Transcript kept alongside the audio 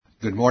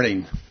Good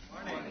morning.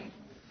 Morning.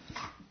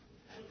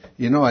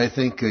 You know, I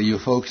think you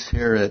folks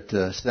here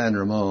at San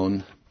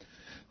Ramon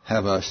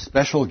have a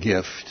special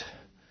gift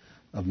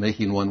of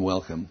making one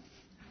welcome.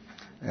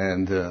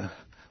 And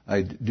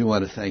I do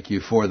want to thank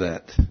you for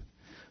that.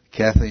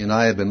 Kathy and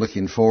I have been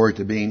looking forward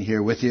to being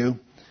here with you.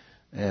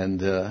 And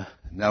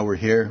now we're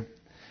here.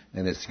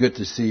 And it's good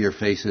to see your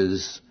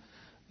faces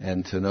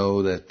and to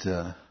know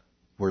that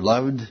we're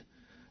loved.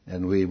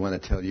 And we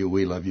want to tell you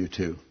we love you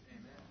too.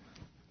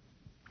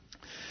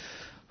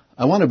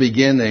 I want to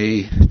begin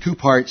a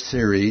two-part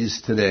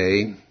series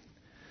today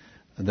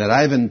that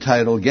I've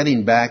entitled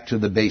Getting Back to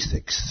the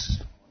Basics.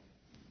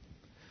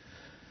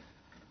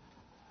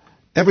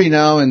 Every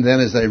now and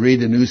then as I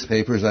read the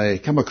newspapers, I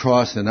come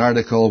across an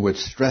article which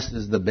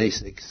stresses the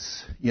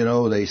basics. You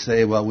know, they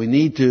say, well, we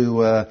need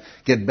to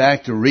get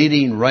back to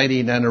reading,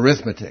 writing, and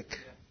arithmetic.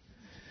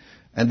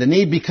 And the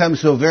need becomes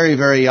so very,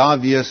 very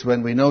obvious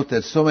when we note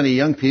that so many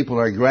young people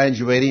are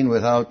graduating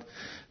without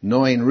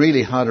knowing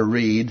really how to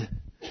read,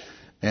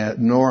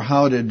 nor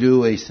how to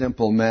do a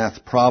simple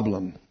math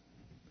problem.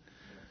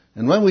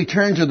 And when we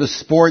turn to the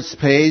sports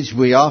page,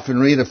 we often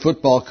read of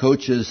football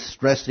coaches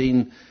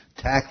stressing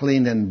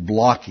tackling and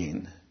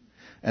blocking,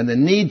 and the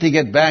need to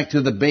get back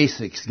to the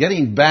basics,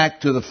 getting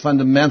back to the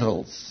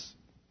fundamentals.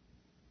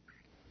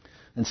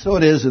 And so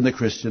it is in the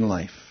Christian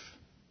life.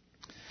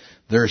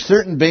 There are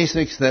certain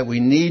basics that we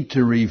need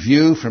to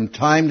review from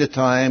time to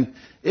time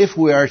if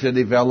we are to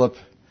develop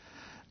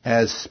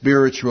as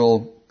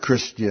spiritual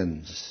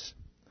Christians.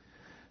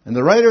 And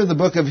the writer of the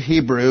book of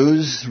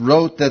Hebrews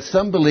wrote that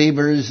some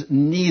believers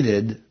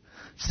needed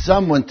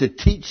someone to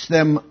teach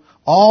them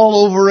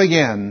all over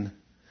again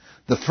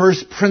the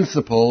first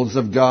principles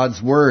of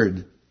God's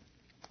Word.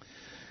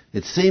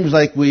 It seems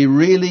like we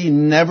really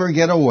never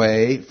get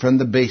away from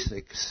the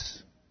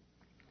basics.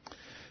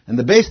 And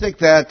the basic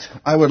that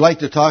I would like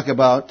to talk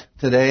about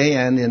today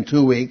and in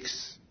 2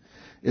 weeks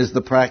is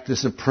the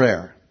practice of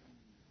prayer.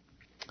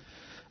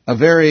 A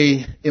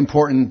very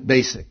important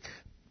basic.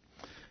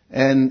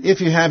 And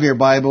if you have your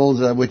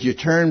Bibles, would you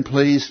turn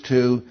please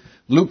to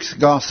Luke's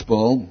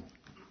Gospel.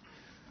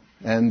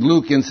 And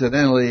Luke,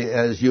 incidentally,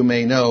 as you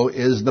may know,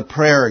 is the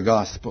prayer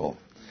gospel.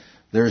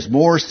 There's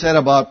more said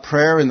about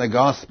prayer in the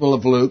Gospel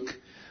of Luke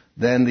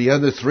than the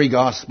other three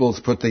Gospels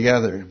put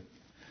together.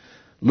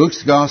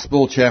 Luke's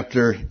Gospel,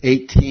 chapter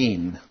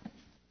 18.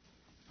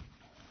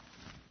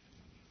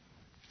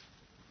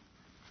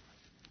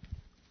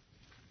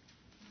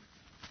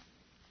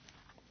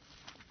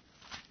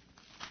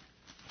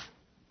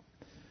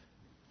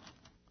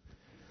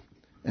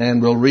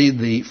 And we'll read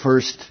the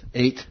first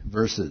 8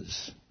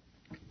 verses.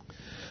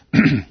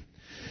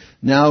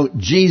 Now,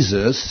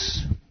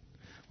 Jesus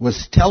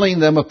was telling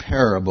them a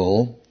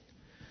parable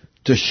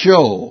to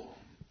show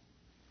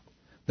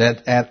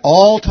that at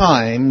all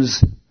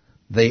times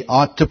they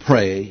ought to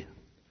pray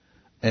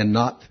and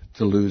not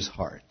to lose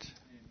heart.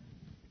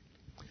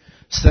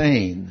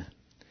 Saying,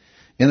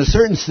 in a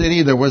certain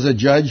city there was a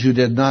judge who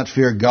did not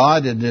fear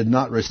God and did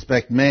not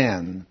respect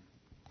man.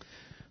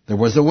 There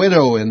was a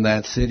widow in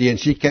that city, and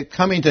she kept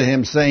coming to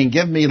him saying,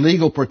 give me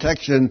legal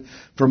protection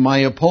from my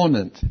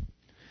opponent.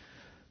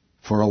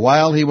 For a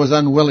while he was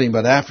unwilling,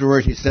 but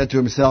afterward he said to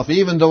himself,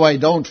 even though I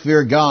don't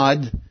fear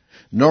God,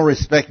 nor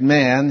respect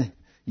man,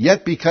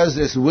 yet because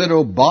this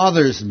widow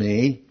bothers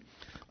me,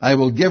 I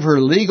will give her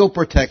legal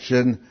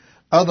protection,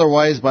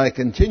 otherwise by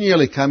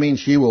continually coming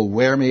she will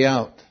wear me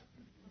out.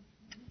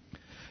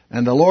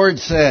 And the Lord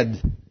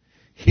said,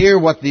 hear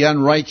what the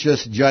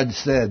unrighteous judge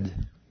said.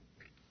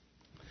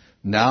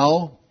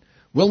 Now,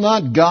 will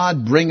not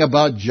God bring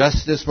about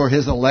justice for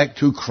his elect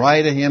who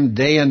cry to him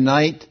day and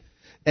night?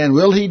 And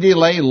will he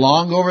delay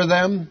long over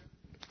them?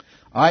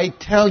 I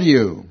tell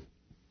you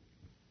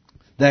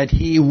that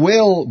he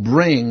will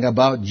bring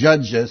about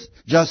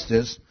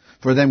justice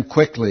for them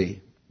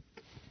quickly.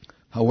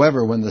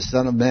 However, when the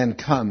Son of Man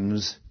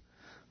comes,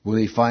 will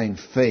he find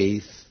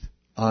faith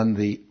on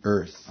the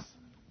earth?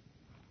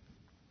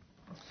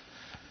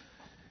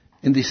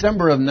 In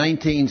December of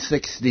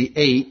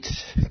 1968,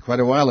 quite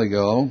a while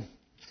ago,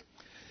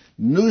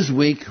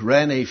 Newsweek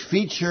ran a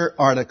feature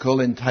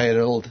article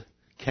entitled,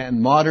 Can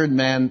Modern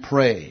Man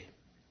Pray?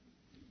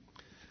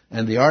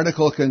 And the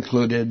article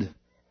concluded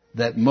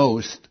that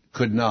most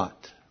could not.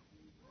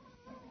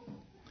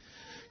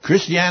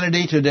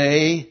 Christianity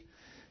Today,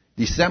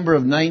 December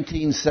of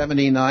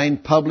 1979,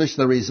 published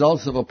the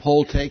results of a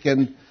poll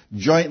taken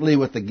jointly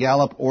with the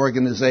Gallup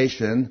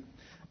organization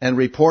and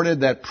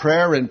reported that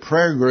prayer and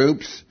prayer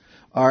groups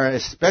are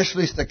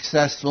especially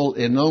successful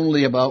in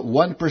only about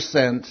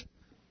 1%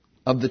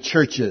 of the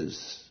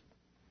churches.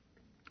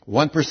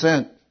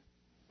 1%.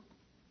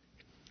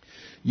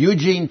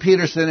 Eugene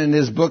Peterson, in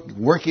his book,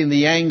 Working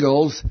the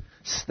Angles,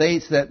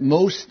 states that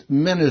most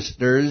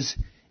ministers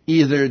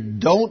either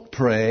don't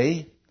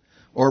pray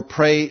or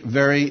pray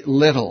very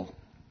little.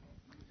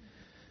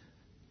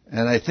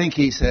 And I think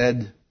he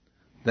said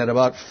that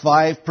about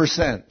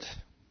 5%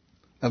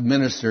 of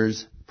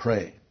ministers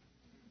pray.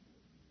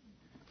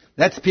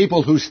 That's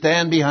people who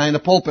stand behind a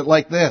pulpit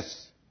like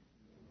this.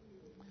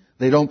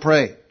 They don't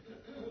pray.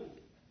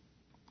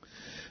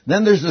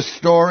 Then there's the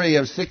story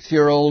of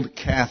 6-year-old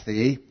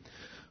Kathy,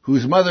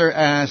 whose mother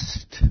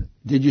asked,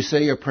 "Did you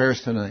say your prayers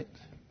tonight?"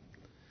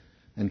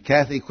 And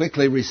Kathy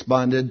quickly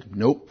responded,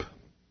 "Nope."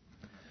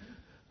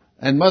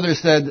 And mother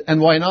said, "And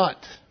why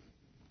not?"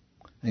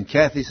 And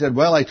Kathy said,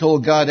 "Well, I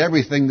told God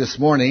everything this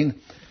morning,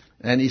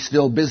 and He's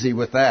still busy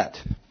with that."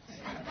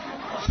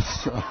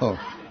 So,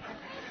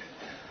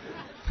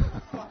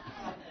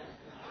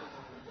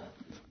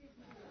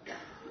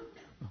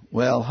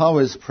 well, how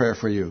is prayer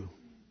for you?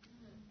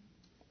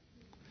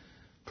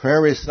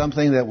 Prayer is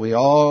something that we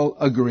all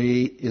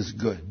agree is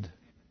good.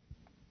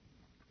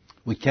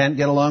 We can't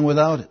get along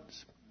without it.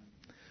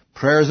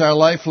 Prayer is our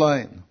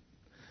lifeline.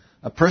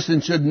 A person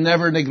should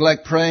never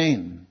neglect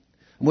praying.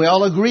 We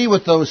all agree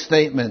with those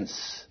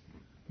statements.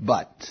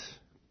 But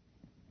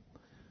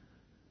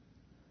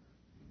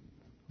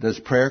does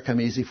prayer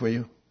come easy for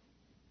you?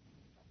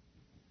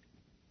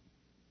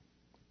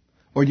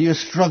 Or do you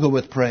struggle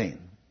with praying?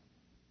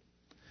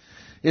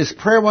 Is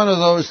prayer one of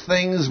those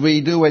things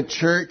we do at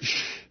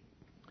church,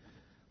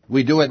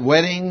 we do at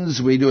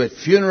weddings, we do at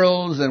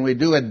funerals, and we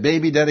do at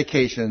baby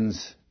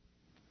dedications,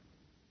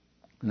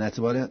 and that's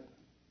about it?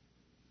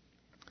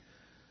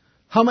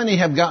 How many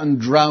have gotten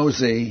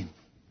drowsy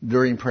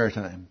during prayer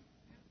time?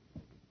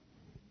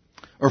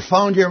 Or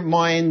found your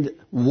mind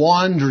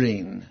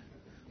wandering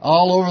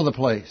all over the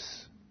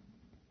place?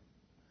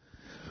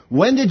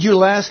 When did you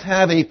last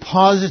have a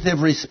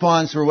positive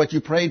response for what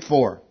you prayed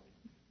for?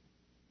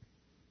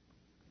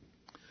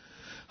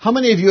 How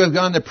many of you have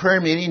gone to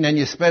prayer meeting and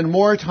you spend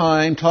more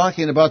time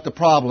talking about the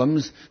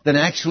problems than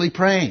actually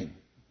praying?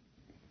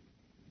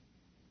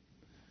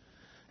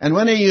 And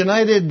when a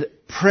united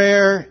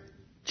prayer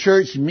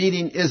church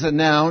meeting is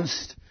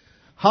announced,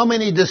 how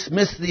many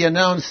dismiss the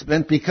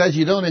announcement because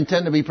you don't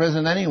intend to be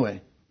present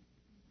anyway?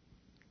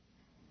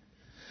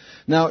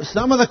 Now,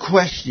 some of the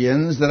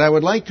questions that I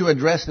would like to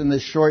address in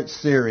this short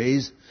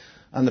series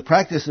on the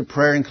practice of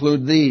prayer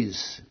include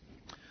these.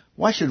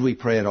 Why should we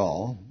pray at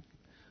all?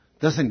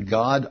 Doesn't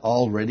God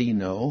already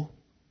know?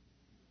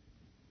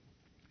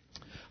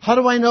 How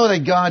do I know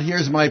that God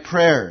hears my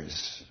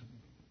prayers?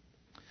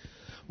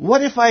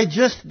 What if I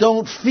just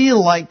don't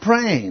feel like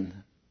praying?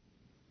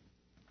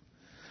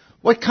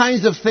 What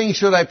kinds of things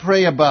should I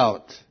pray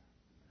about?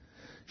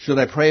 Should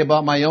I pray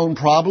about my own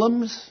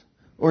problems,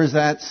 or is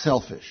that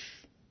selfish?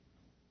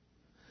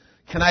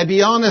 Can I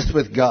be honest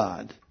with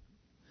God?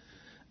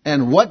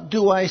 And what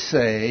do I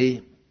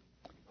say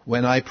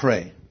when I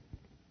pray?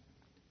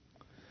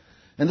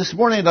 And this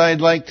morning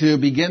I'd like to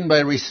begin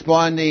by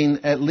responding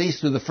at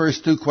least to the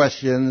first two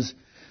questions,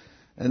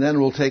 and then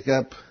we'll take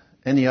up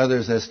any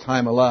others as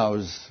time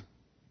allows.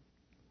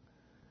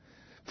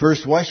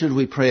 First, why should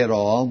we pray at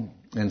all?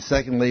 And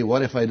secondly,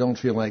 what if I don't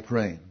feel like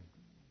praying?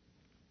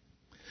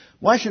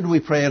 Why should we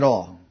pray at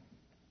all?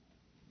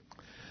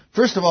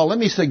 First of all, let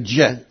me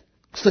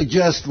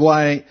suggest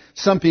why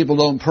some people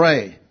don't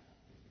pray.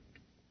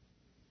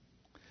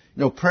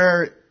 You know,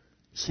 prayer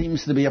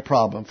seems to be a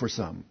problem for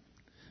some.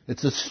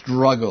 It's a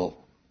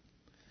struggle.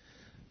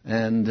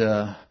 And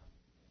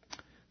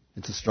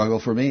it's a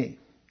struggle for me.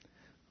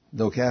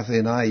 Though Kathy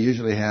and I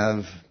usually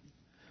have,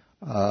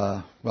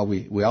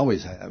 we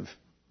always have,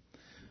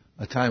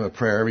 a time of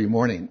prayer every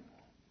morning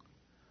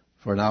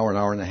for an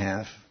hour and a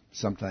half,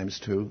 sometimes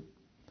two.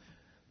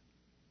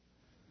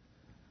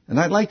 And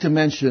I'd like to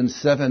mention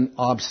 7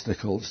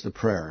 obstacles to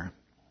prayer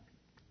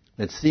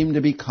that seem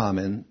to be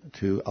common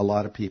to a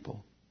lot of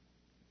people.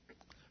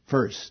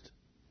 First,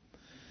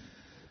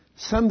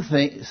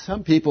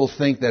 some people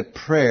think that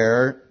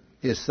prayer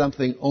is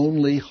something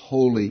only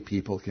holy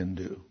people can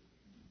do.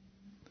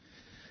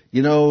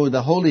 You know,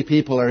 the holy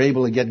people are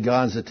able to get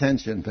God's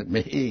attention, but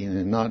me,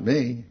 not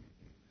me.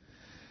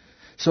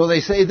 So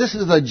they say this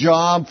is a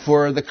job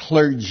for the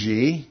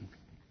clergy,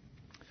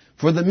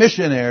 for the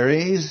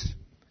missionaries,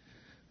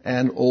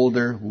 and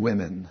older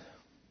women.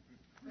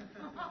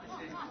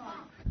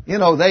 You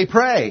know, they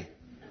pray.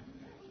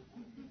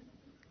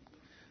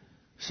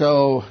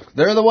 So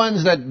they're the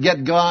ones that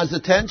get God's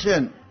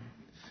attention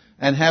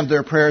and have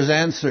their prayers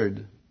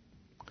answered.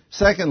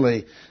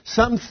 Secondly,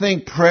 some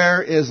think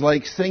prayer is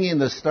like singing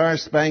the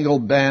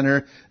Star-Spangled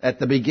Banner at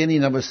the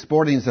beginning of a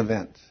sporting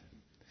event.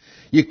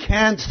 You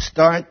can't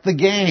start the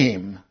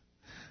game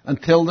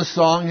until the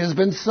song has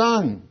been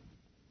sung.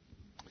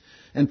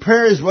 And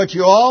prayer is what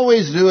you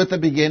always do at the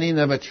beginning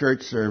of a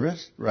church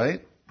service,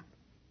 right?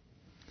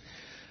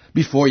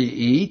 Before you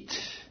eat,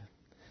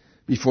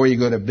 before you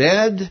go to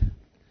bed.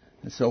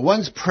 And so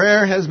once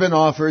prayer has been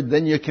offered,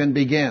 then you can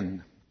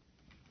begin.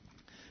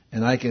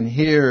 And I can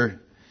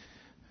hear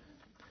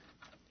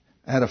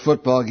at a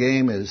football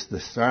game as the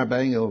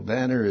Star-Spangled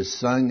Banner is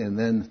sung, and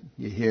then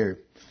you hear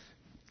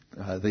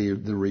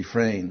the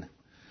refrain,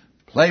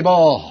 play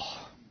ball.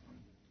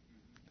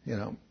 You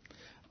know,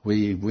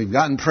 we've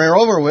gotten prayer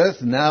over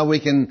with, now we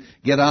can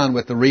get on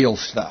with the real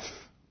stuff.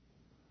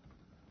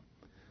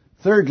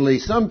 Thirdly,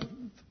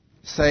 some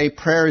say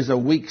prayer is a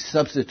weak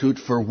substitute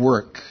for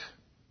work.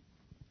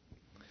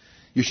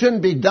 You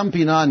shouldn't be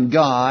dumping on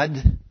God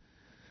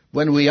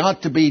when we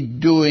ought to be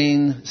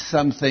doing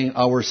something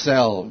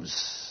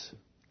ourselves.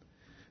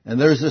 And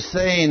there's a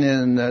saying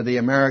in the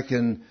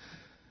American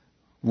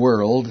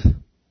world,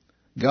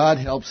 God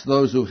helps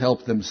those who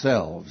help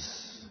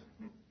themselves.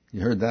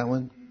 You heard that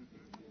one?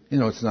 You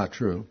know it's not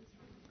true.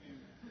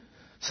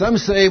 Some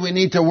say we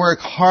need to work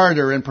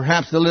harder and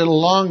perhaps a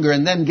little longer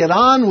and then get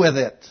on with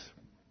it.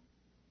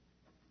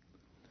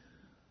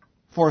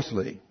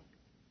 Fourthly,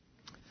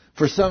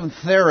 for some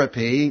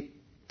therapy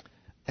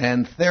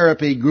and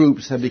therapy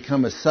groups have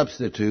become a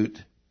substitute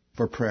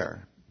for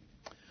prayer.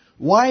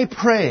 Why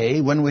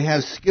pray when we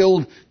have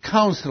skilled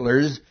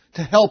counselors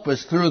to help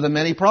us through the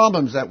many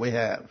problems that we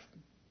have?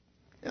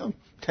 You know,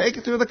 take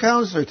it to the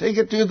counselor, take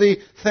it to the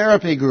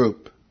therapy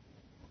group.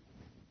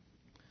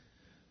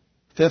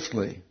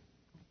 Fifthly,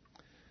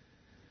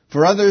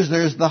 for others,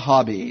 there's the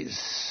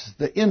hobbies,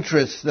 the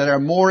interests that are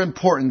more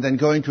important than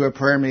going to a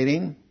prayer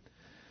meeting,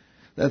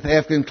 that they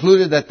have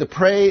concluded that to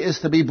pray is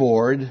to be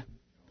bored,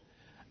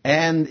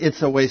 and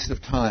it's a waste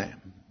of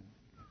time.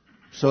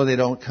 So they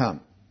don't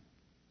come.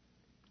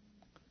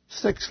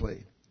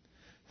 Sixthly,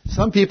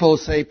 some people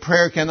say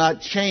prayer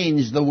cannot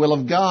change the will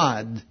of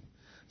God,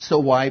 so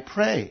why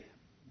pray?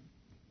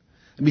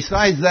 And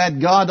besides that,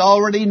 God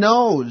already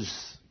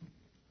knows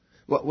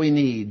what we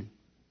need,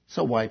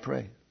 so why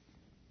pray?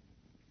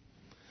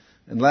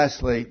 And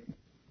lastly,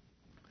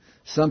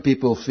 some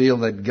people feel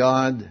that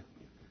God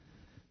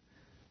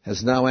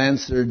has now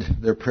answered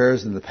their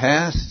prayers in the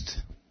past,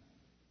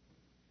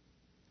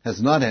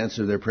 has not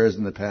answered their prayers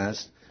in the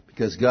past,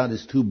 because God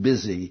is too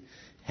busy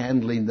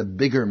handling the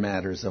bigger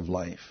matters of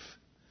life.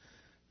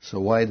 So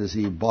why does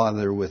He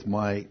bother with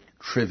my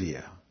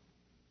trivia?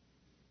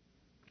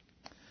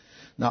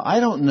 Now, I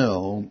don't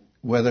know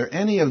whether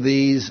any of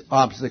these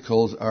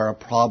obstacles are a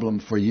problem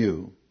for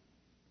you.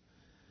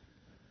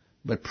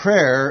 But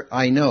prayer,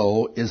 I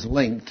know, is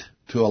linked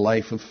to a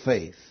life of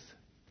faith.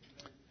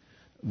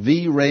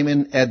 V.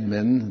 Raymond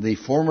Edman, the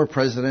former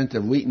president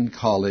of Wheaton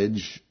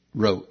College,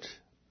 wrote,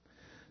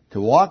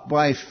 "To walk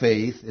by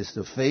faith is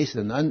to face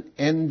an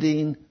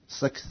unending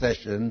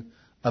succession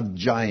of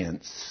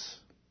giants,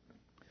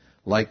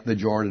 like the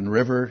Jordan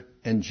River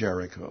and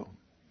Jericho."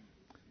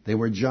 They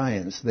were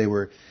giants. They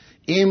were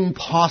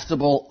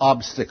impossible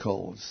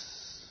obstacles.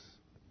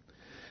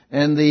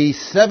 And the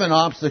 7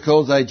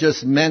 obstacles I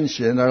just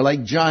mentioned are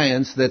like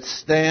giants that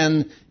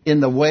stand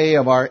in the way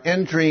of our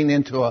entering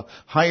into a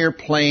higher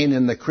plane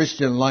in the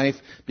Christian life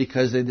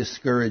because they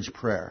discourage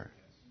prayer.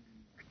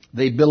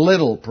 They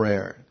belittle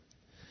prayer.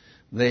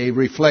 They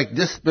reflect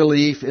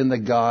disbelief in the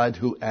God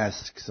who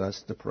asks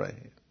us to pray.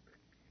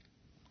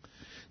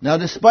 Now,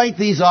 despite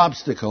these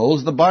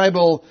obstacles, the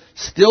Bible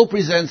still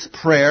presents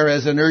prayer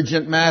as an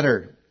urgent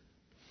matter.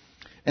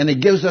 And it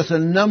gives us a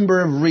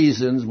number of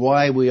reasons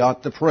why we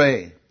ought to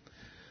pray.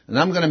 And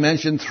I'm going to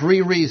mention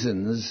 3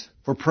 reasons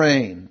for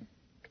praying.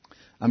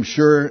 I'm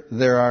sure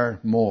there are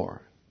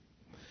more.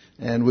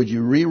 And would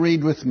you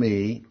reread with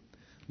me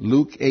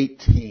Luke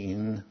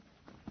 18,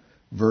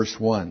 verse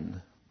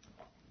 1?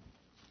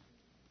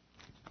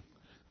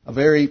 A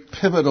very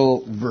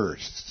pivotal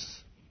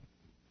verse.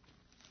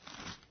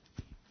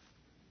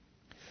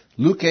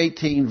 Luke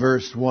 18,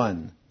 verse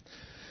 1.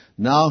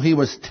 Now he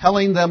was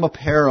telling them a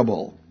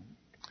parable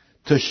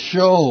to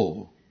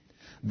show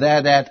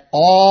that at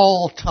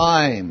all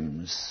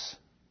times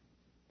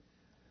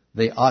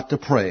they ought to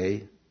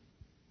pray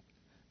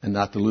and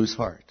not to lose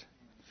heart.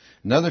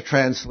 Another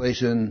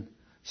translation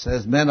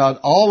says men ought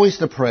always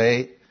to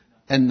pray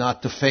and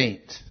not to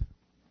faint.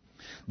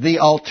 The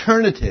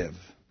alternative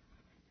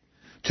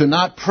to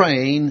not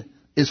praying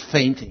is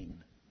fainting.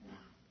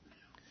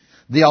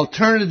 The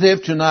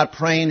alternative to not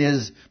praying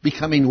is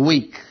becoming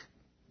weak.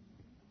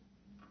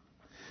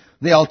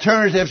 The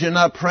alternative to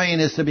not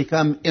praying is to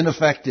become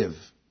ineffective.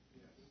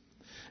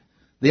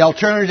 The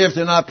alternative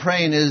to not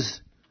praying is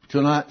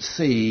to not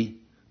see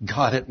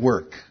God at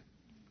work.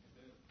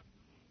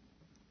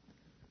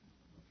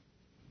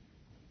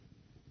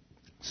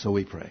 So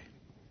we pray.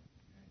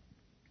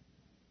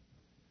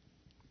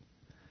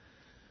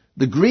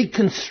 The Greek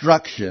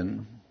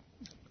construction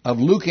of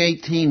Luke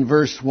 18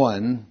 verse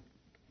 1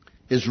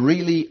 is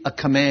really a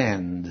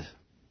command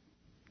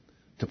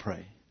to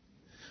pray.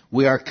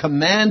 We are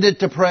commanded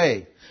to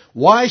pray.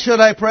 Why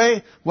should I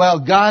pray? Well,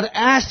 God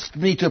asked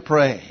me to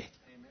pray.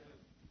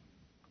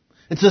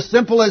 It's as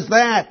simple as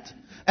that,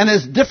 and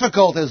as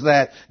difficult as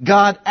that.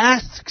 God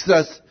asks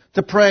us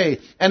to pray,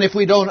 and if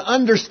we don't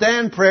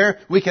understand prayer,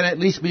 we can at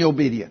least be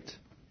obedient.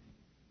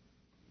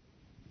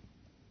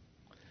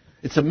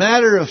 It's a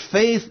matter of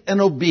faith and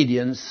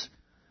obedience,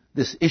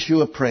 this issue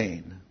of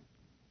praying.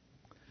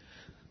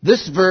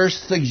 This verse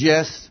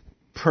suggests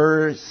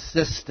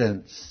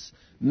persistence.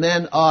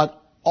 Men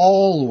ought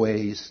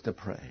always to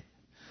pray.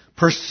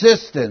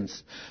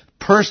 Persistence.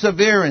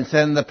 Perseverance,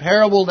 and the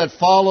parable that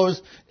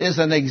follows is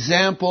an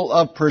example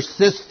of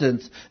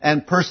persistence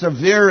and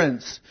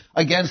perseverance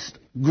against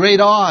great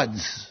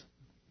odds.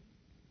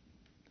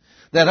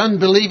 That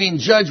unbelieving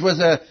judge was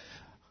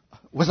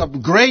a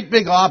great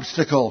big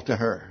obstacle to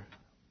her.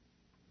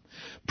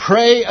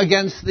 Pray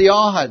against the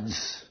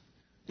odds.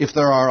 if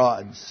there are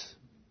odds.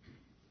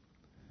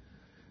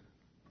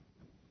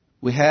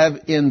 We have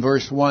in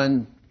verse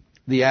 1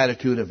 the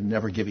attitude of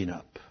never giving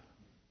up.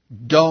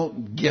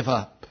 Don't give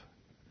up.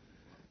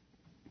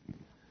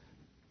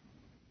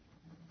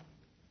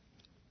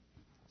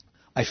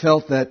 I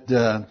felt that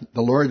the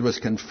Lord was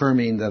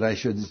confirming that I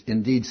should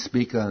indeed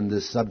speak on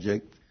this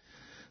subject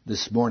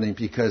this morning,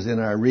 because in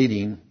our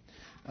reading,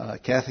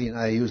 Kathy and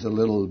I use a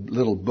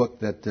little book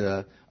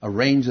that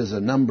arranges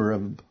a number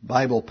of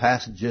Bible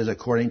passages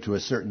according to a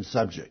certain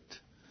subject.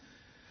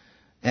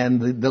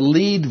 And the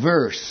lead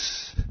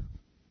verse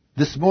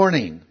this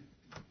morning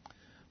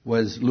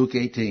was Luke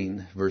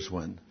 18, verse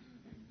 1.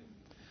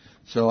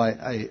 So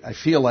I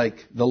feel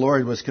like the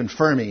Lord was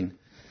confirming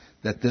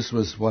that this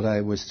was what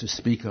I was to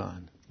speak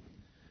on.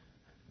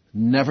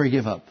 Never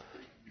give up.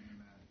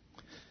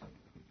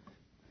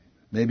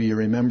 Maybe you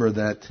remember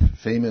that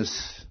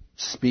famous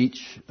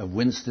speech of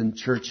Winston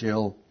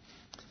Churchill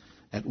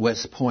at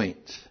West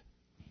Point,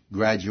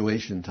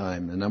 graduation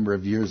time, a number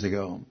of years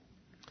ago.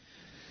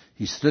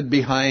 He stood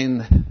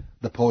behind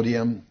the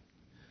podium,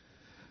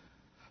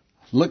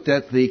 looked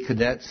at the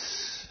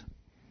cadets,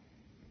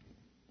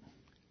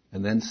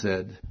 and then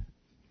said,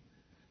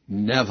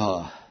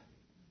 "Never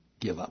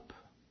give up."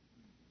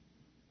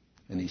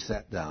 And he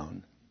sat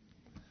down.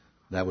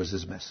 That was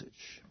his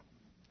message.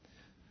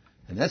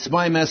 And that's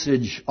my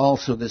message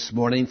also this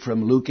morning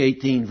from Luke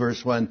 18,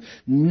 verse 1.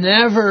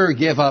 Never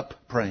give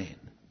up praying.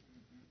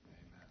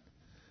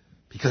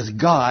 Because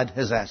God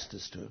has asked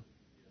us to.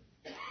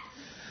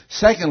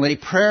 Secondly,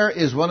 prayer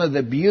is one of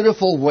the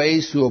beautiful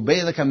ways to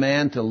obey the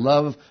command to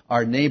love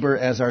our neighbor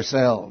as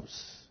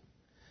ourselves.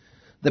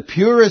 The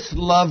purest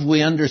love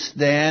we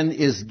understand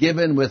is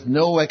given with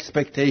no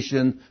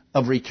expectation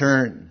of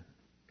return.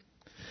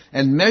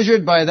 And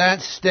measured by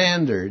that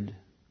standard,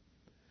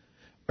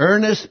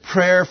 earnest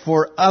prayer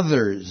for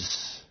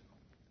others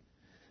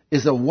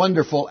is a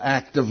wonderful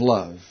act of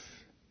love.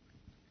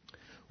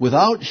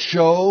 Without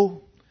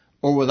show,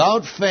 or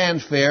without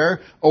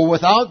fanfare, or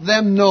without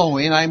them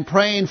knowing I'm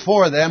praying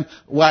for them,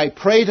 I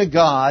pray to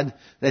God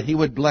that He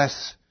would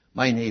bless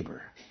my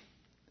neighbor.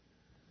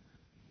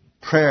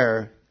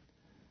 Prayer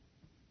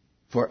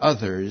for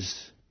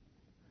others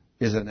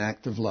is an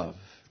act of love.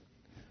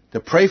 To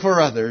pray for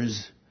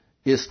others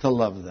is to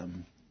love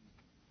them.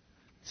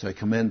 So I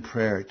commend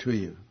prayer to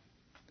you.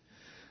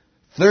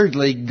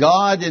 Thirdly,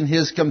 God in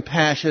His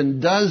compassion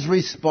does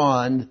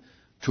respond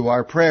to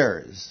our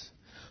prayers.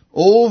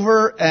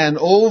 Over and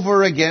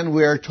over again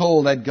we are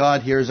told that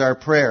God hears our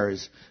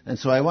prayers. And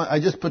so I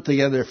just put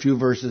together a few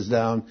verses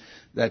down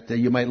that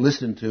you might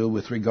listen to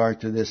with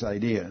regard to this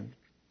idea.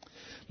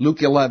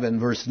 Luke 11,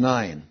 verse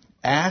 9.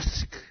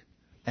 Ask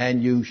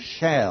and you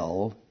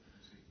shall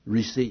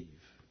receive.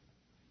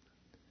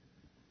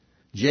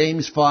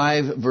 James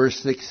 5, verse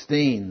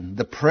 16.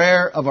 The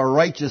prayer of a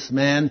righteous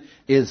man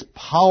is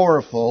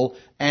powerful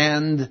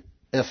and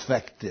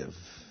effective.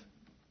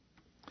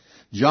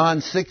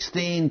 John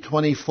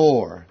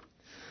 16:24.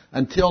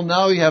 Until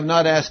now you have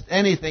not asked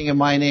anything in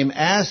my name.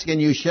 Ask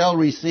and you shall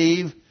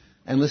receive.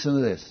 And listen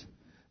to this.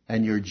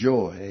 And your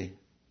joy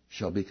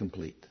shall be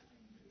complete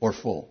or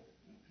full.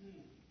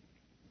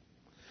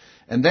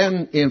 And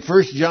then in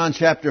 1 John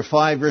chapter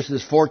 5,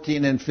 verses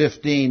 14 and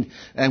 15,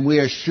 and we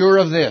are sure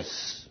of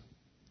this,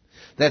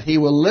 that He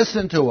will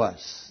listen to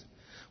us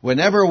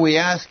whenever we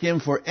ask Him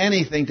for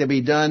anything to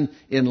be done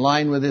in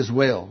line with His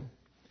will.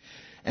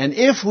 And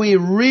if we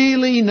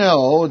really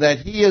know that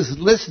He is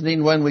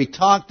listening when we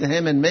talk to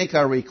Him and make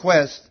our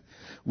request,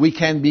 we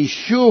can be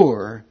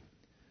sure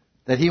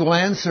that He will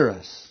answer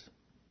us.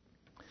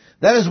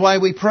 That is why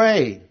we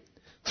pray.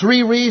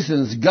 3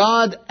 reasons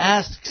God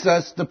asks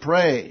us to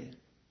pray.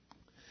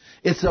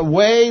 It's a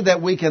way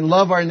that we can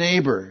love our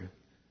neighbor.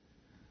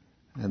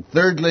 And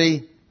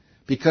thirdly,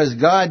 because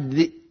God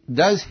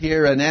does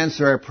hear and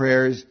answer our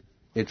prayers,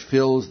 it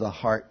fills the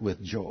heart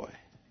with joy.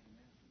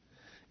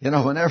 You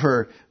know,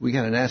 whenever we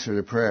get an answer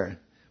to prayer,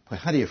 boy,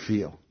 how do you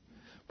feel?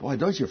 Boy,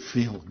 don't you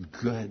feel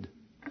good?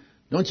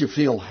 Don't you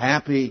feel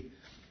happy?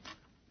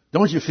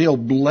 Don't you feel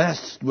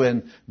blessed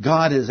when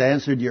God has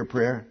answered your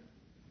prayer?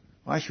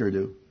 I sure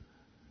do.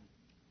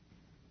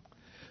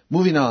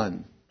 Moving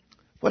on.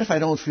 What if I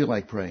don't feel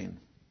like praying?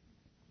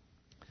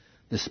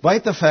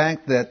 Despite the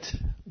fact that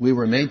we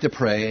were made to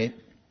pray,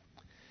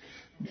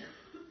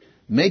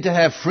 made to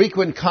have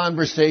frequent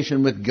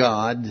conversation with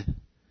God,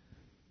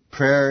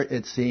 prayer,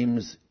 it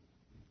seems,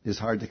 is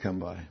hard to come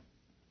by.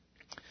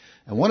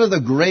 And one of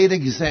the great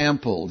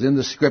examples in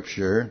the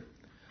Scripture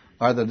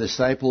are the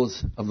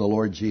disciples of the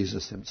Lord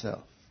Jesus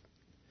Himself.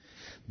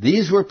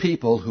 These were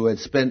people who had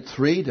spent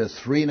 3 to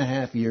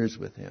 3.5 years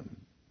with Him.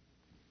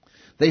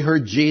 They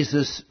heard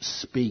Jesus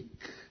speak.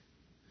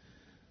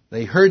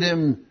 They heard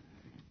Him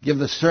give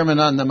the Sermon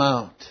on the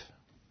Mount.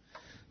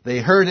 They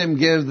heard Him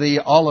give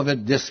the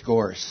Olivet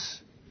Discourse.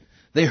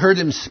 They heard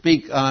Him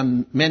speak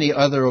on many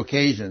other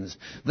occasions.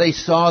 They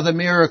saw the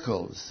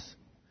miracles.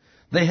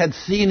 They had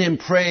seen Him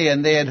pray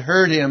and they had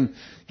heard Him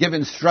give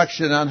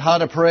instruction on how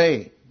to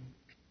pray.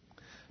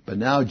 But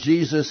now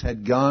Jesus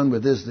had gone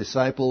with His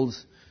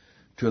disciples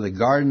to the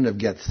Garden of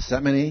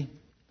Gethsemane,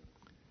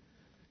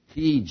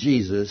 he,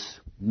 Jesus,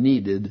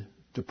 needed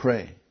to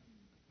pray.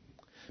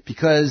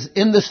 Because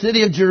in the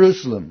city of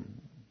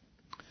Jerusalem,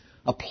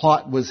 a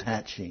plot was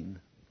hatching.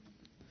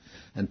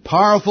 And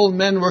powerful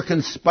men were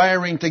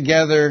conspiring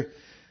together,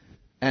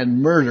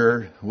 and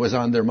murder was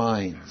on their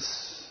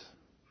minds.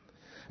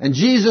 And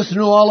Jesus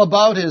knew all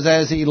about it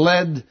as he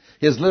led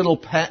his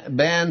little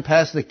band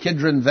past the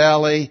Kidron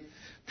Valley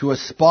to a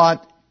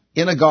spot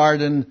in a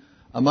garden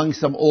among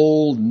some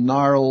old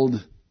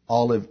gnarled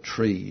olive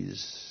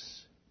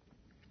trees.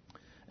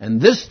 And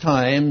this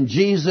time,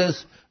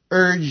 Jesus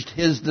urged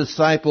his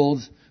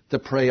disciples to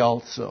pray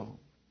also.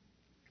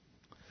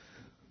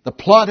 The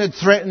plot had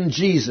threatened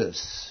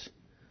Jesus,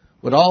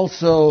 would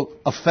also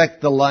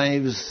affect the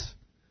lives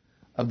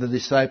of the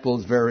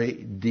disciples very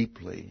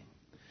deeply.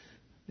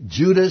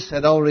 Judas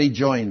had already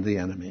joined the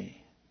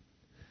enemy.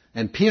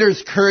 And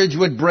Peter's courage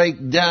would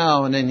break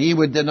down and he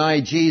would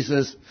deny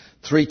Jesus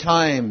 3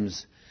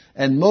 times.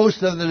 And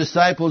most of the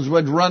disciples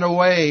would run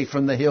away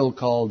from the hill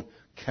called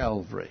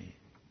Calvary.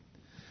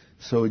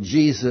 So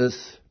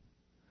Jesus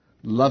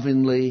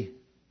lovingly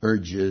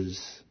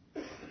urges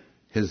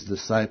his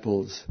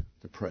disciples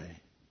to pray.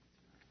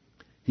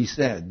 He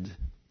said,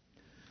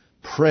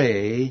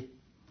 "Pray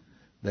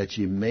that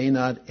ye may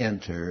not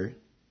enter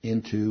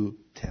into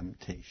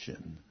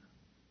temptation."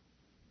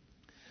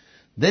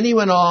 Then he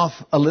went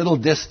off a little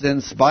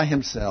distance by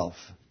himself.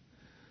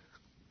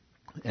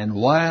 And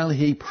while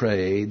he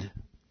prayed,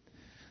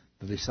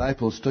 the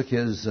disciples took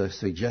his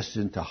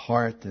suggestion to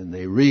heart and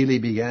they really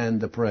began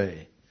to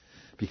pray.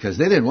 Because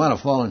they didn't want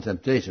to fall in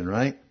temptation,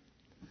 right?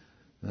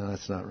 No,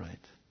 that's not right.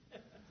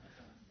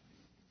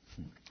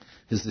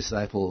 His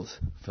disciples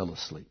fell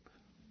asleep.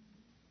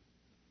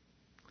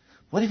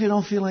 What if you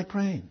don't feel like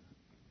praying?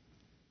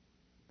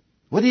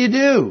 What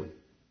do?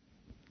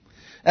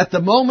 At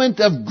the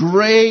moment of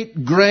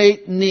great,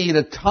 great need,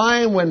 a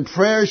time when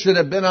prayer should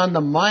have been on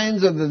the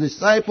minds of the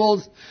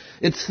disciples,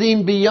 it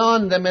seemed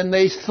beyond them and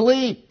they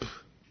sleep.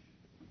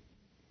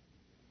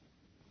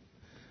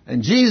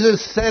 And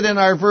Jesus said in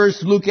our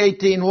verse, Luke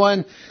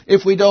 18:1,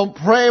 if we don't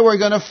pray, we're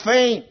going to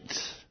faint.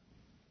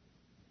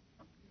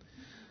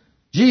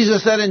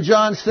 Jesus said in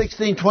John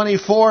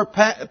 16:24,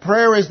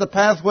 prayer is the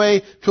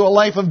pathway to a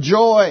life of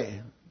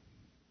joy.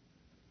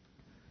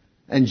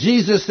 And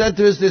Jesus said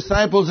to his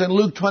disciples in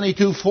Luke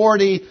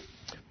 22:40,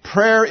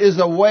 prayer is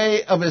a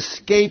way of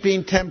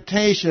escaping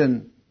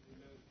temptation.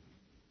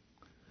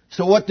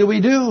 So what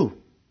do?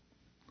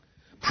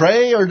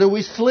 Pray or do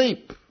we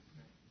sleep?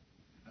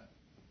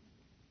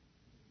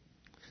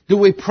 Do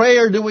we pray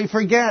or do we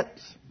forget?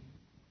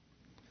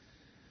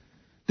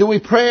 Do we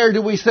pray or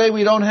do we say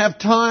we don't have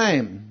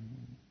time?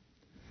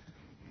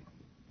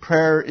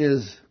 Prayer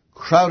is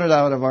crowded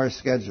out of our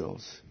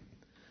schedules.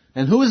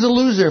 And who is a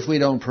loser if we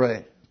don't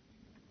pray?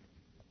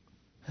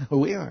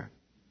 We are.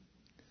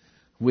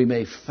 We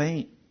may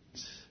faint.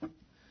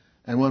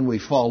 And when we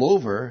fall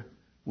over,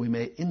 we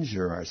may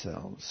injure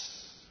ourselves.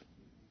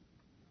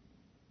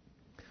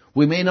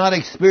 We may not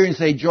experience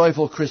a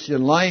joyful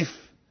Christian life,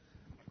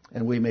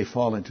 and we may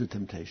fall into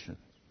temptation.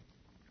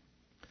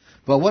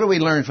 But what do we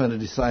learn from the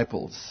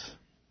disciples?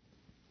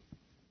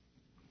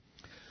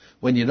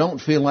 When you don't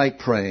feel like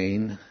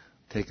praying,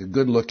 take a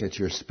good look at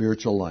your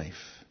spiritual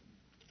life.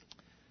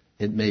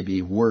 It may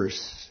be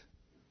worse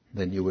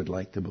than you would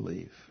like to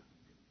believe.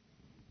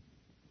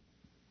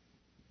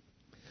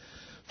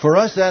 For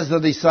us as the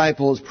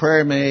disciples,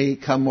 prayer may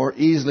come more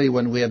easily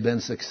when we have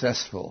been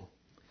successful.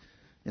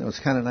 You know, it's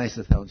kind of nice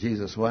to tell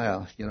Jesus,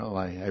 well, you know,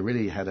 I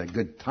really had a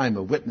good time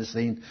of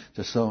witnessing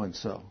to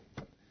so-and-so.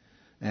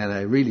 And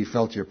I really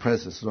felt your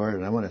presence, Lord,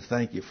 and I want to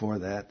thank you for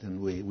that.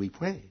 And we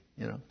pray,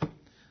 you know.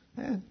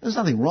 There's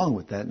nothing wrong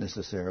with that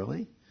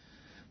necessarily.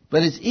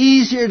 But it's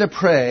easier to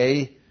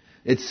pray,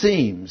 it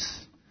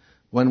seems,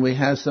 when we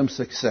have some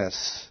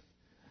success,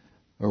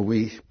 or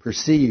we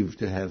perceive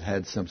to have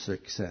had some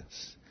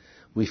success.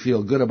 We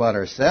feel good about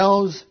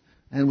ourselves,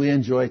 and we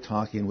enjoy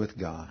talking with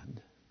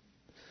God.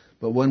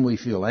 But when we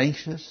feel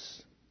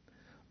anxious,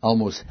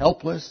 almost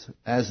helpless,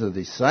 as the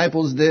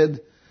disciples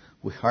did,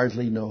 we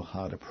hardly know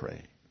how to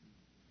pray.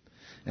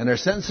 And our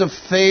sense of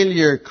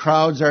failure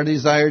crowds our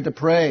desire to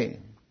pray.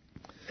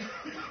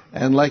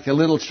 And like a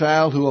little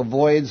child who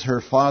avoids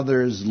her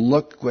father's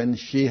look when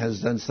she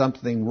has done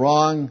something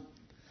wrong,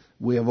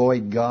 we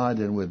avoid God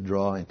and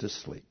withdraw into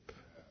sleep.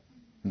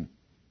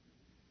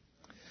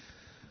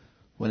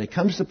 When it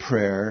comes to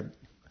prayer,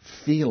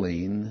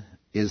 feeling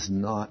is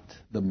not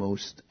the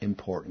most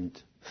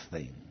important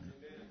thing.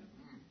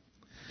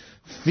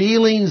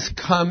 Feelings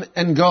come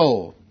and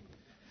go,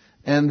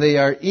 and they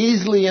are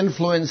easily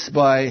influenced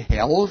by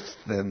health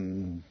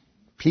and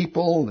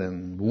people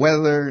and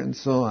weather and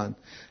so on.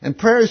 And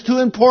prayer is too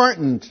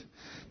important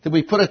to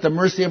be put at the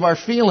mercy of our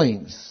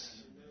feelings.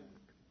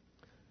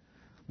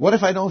 What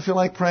if I don't feel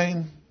like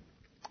praying?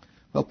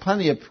 Well,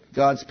 plenty of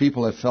God's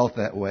people have felt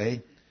that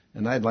way,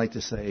 and I'd like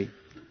to say,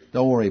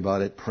 don't worry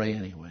about it, pray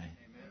anyway.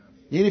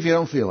 Even if you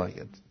don't feel like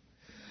it.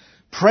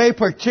 Pray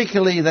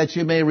particularly that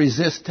you may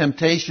resist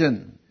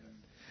temptation.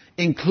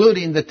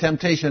 including the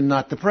temptation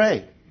not to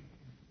pray.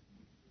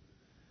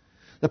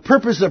 The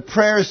purpose of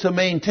prayer is to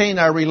maintain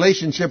our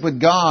relationship with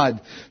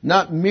God,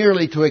 not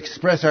merely to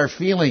express our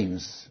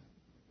feelings.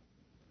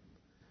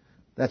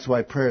 That's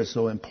why prayer is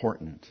so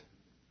important.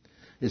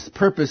 Its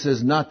purpose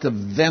is not to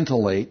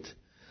ventilate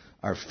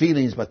our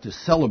feelings, but to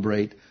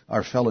celebrate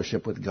our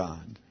fellowship with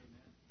God.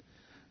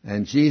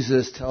 And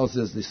Jesus tells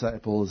his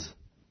disciples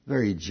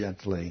very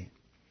gently,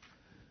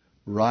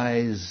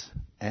 rise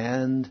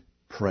and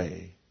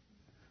pray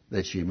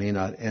that you may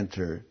not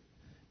enter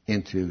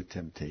into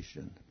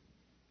temptation.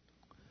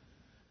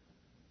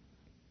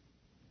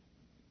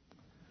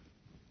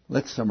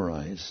 Let's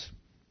summarize.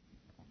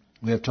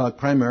 We have talked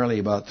primarily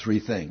about three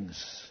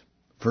things.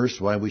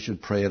 First, why we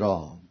should pray at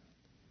all.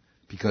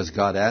 Because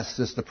God asks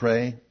us to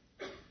pray.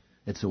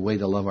 It's a way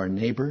to love our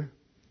neighbor.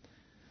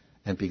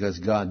 And because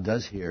God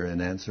does hear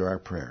and answer our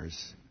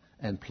prayers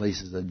and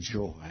places a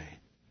joy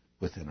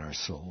within our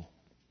soul.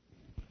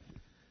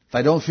 If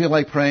I don't feel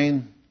like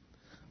praying,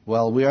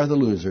 well, we are the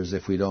losers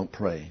if we don't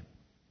pray.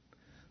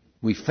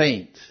 We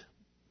faint.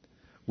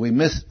 We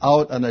miss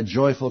out on a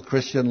joyful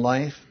Christian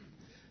life,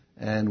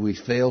 and we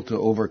fail to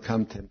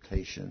overcome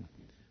temptation.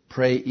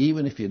 Pray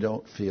even if you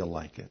don't feel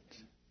like it.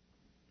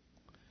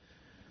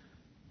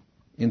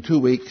 In 2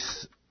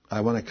 weeks,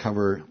 I want to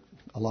cover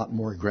a lot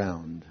more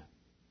ground.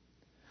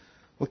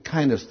 What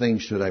kind of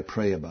things should I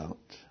pray about?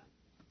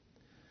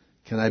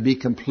 Can I be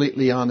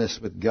completely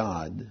honest with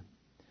God?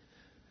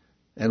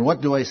 And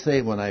what do I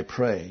say when I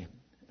pray?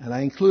 And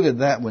I included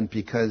that one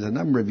because a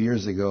number of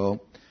years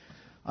ago,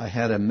 I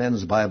had a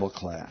men's Bible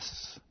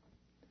class.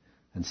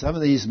 And some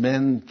of these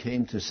men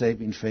came to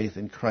saving faith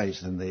in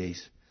Christ, and they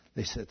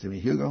said to me,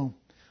 Hugo,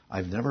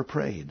 I've never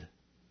prayed.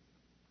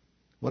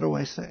 What do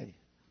I say?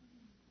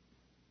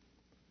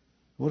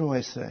 What do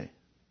I say?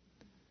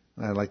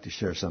 And I'd like to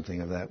share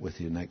something of that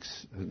with you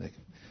next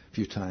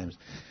few times.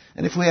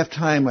 And if we have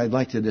time, I'd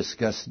like to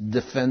discuss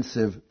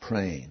defensive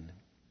praying.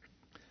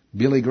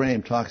 Billy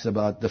Graham talks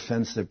about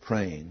defensive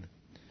praying.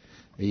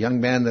 A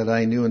young man that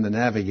I knew in the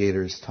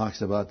Navigators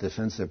talks about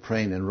defensive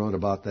praying and wrote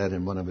about that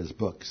in one of his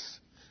books.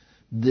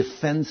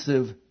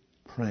 Defensive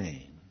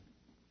praying.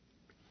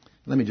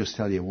 Let me just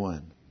tell you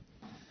one.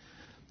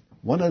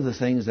 One of the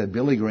things that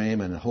Billy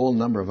Graham and a whole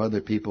number of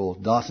other people,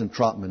 Dawson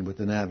Trotman with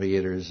the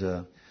Navigators,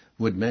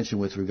 would mention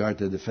with regard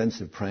to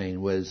defensive praying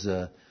was,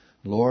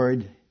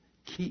 Lord,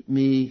 keep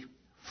me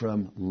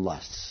from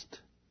lust.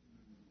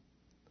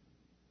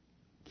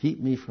 Keep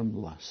me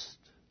from lust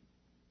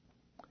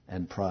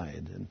and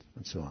pride and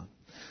so on.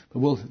 But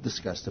we'll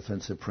discuss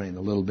defensive praying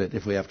a little bit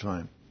if we have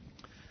time.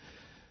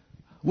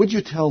 Would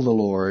you tell the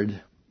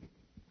Lord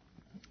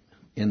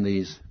in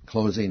these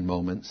closing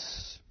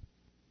moments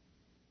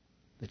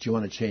that you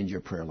want to change your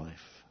prayer life?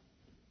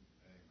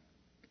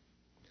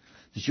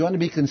 That you want to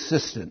be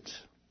consistent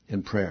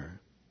in prayer,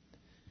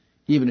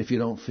 even if you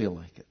don't feel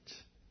like it?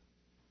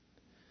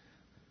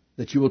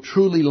 That you will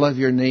truly love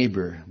your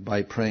neighbor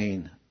by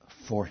praying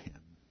for him?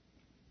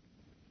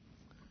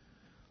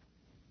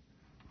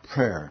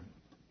 Prayer.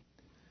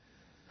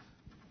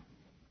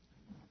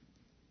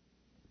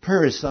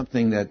 Prayer is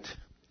something that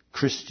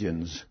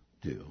Christians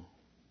do.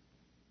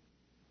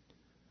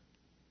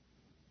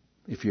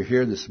 If you're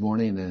here this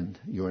morning and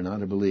you are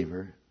not a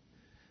believer,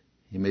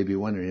 you may be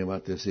wondering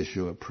about this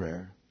issue of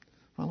prayer.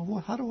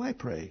 Well, how do I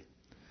pray?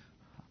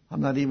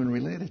 I'm not even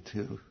related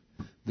to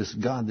this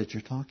God that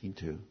you're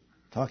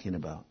talking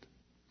about.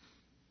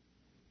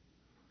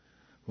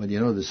 Well, you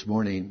know, this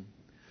morning,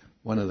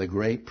 one of the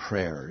great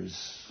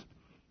prayers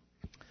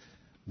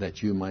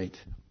that you might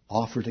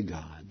offer to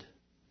God,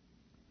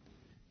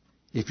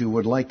 if you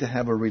would like to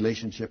have a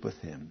relationship with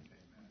him,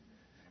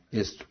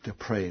 is to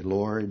pray,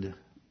 Lord,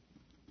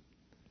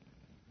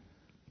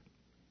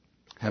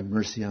 have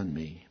mercy on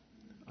me.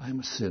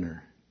 I'm a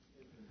sinner,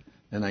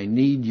 and I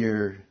need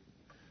your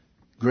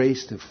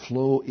grace to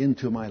flow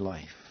into my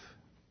life.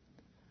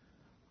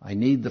 I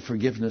need the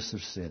forgiveness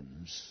of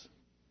sins,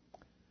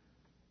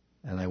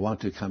 and I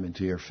want to come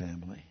into your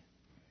family.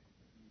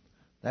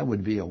 That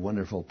would be a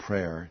wonderful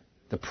prayer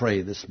to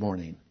pray this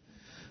morning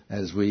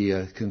as we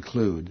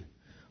conclude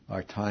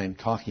our time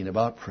talking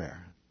about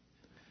prayer.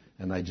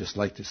 And I'd just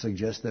like to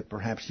suggest that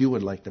perhaps you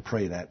would like to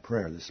pray that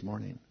prayer this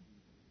morning.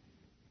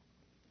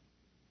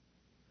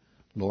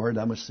 Lord,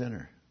 I'm a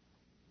sinner.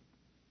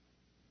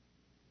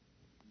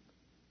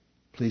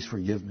 Please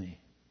forgive me.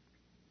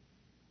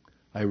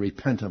 I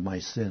repent of my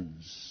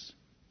sins,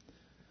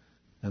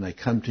 and I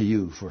come to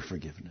you for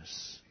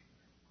forgiveness.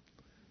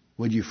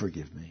 Would you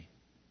forgive me?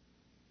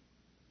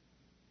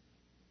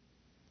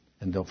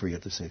 And don't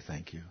forget to say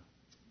thank you.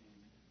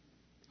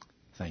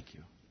 Thank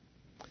you.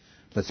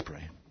 Let's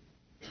pray.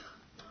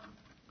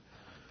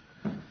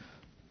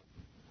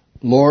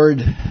 Lord,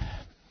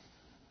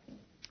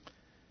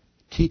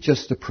 teach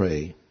us to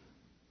pray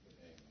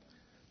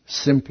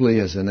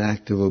simply as an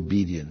act of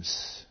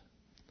obedience,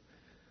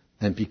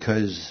 and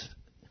because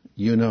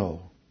you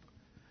know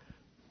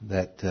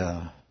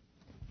that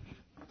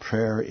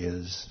prayer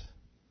is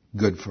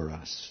good for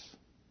us.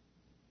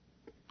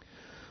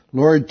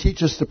 Lord,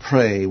 teach us to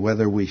pray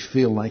whether we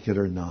feel like it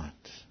or not.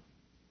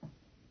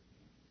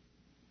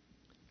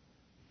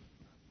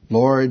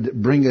 Lord,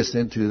 bring us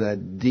into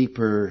that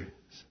deeper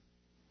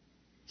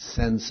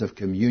sense of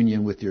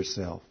communion with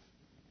yourself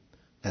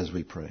as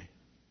we pray.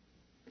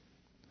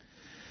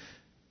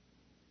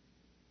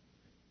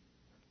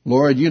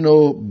 Lord, you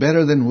know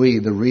better than we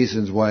the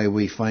reasons why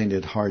we find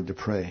it hard to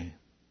pray.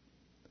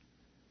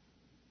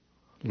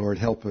 Lord,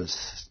 help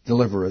us,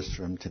 deliver us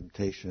from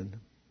temptation.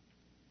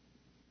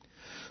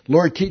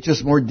 Lord, teach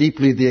us more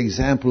deeply the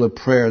example of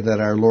prayer that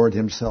our Lord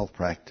himself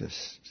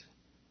practiced.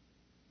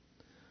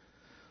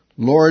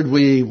 Lord,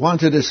 we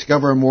want to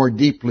discover more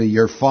deeply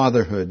your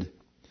fatherhood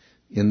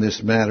in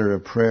this matter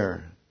of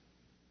prayer.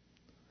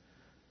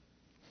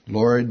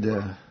 Lord,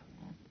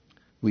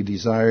 we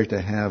desire to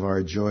have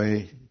our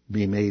joy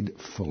be made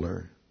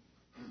fuller,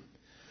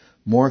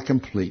 more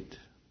complete,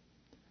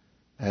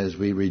 as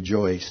we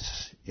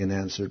rejoice in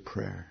answered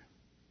prayer.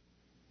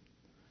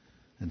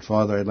 And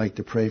Father, I'd like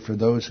to pray for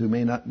those who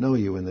may not know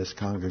you in this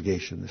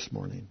congregation this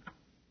morning.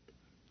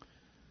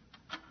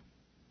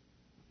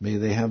 May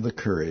they have the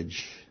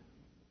courage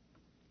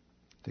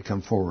to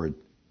come forward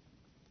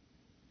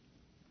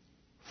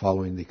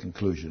following the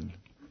conclusion.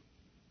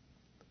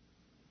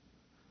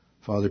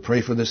 Father,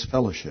 pray for this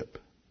fellowship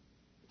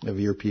of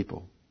your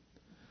people.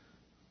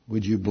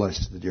 Would you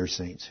bless the dear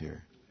saints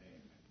here?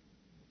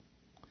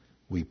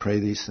 We pray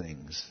these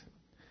things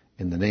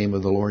in the name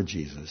of the Lord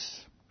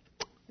Jesus.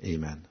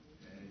 Amen.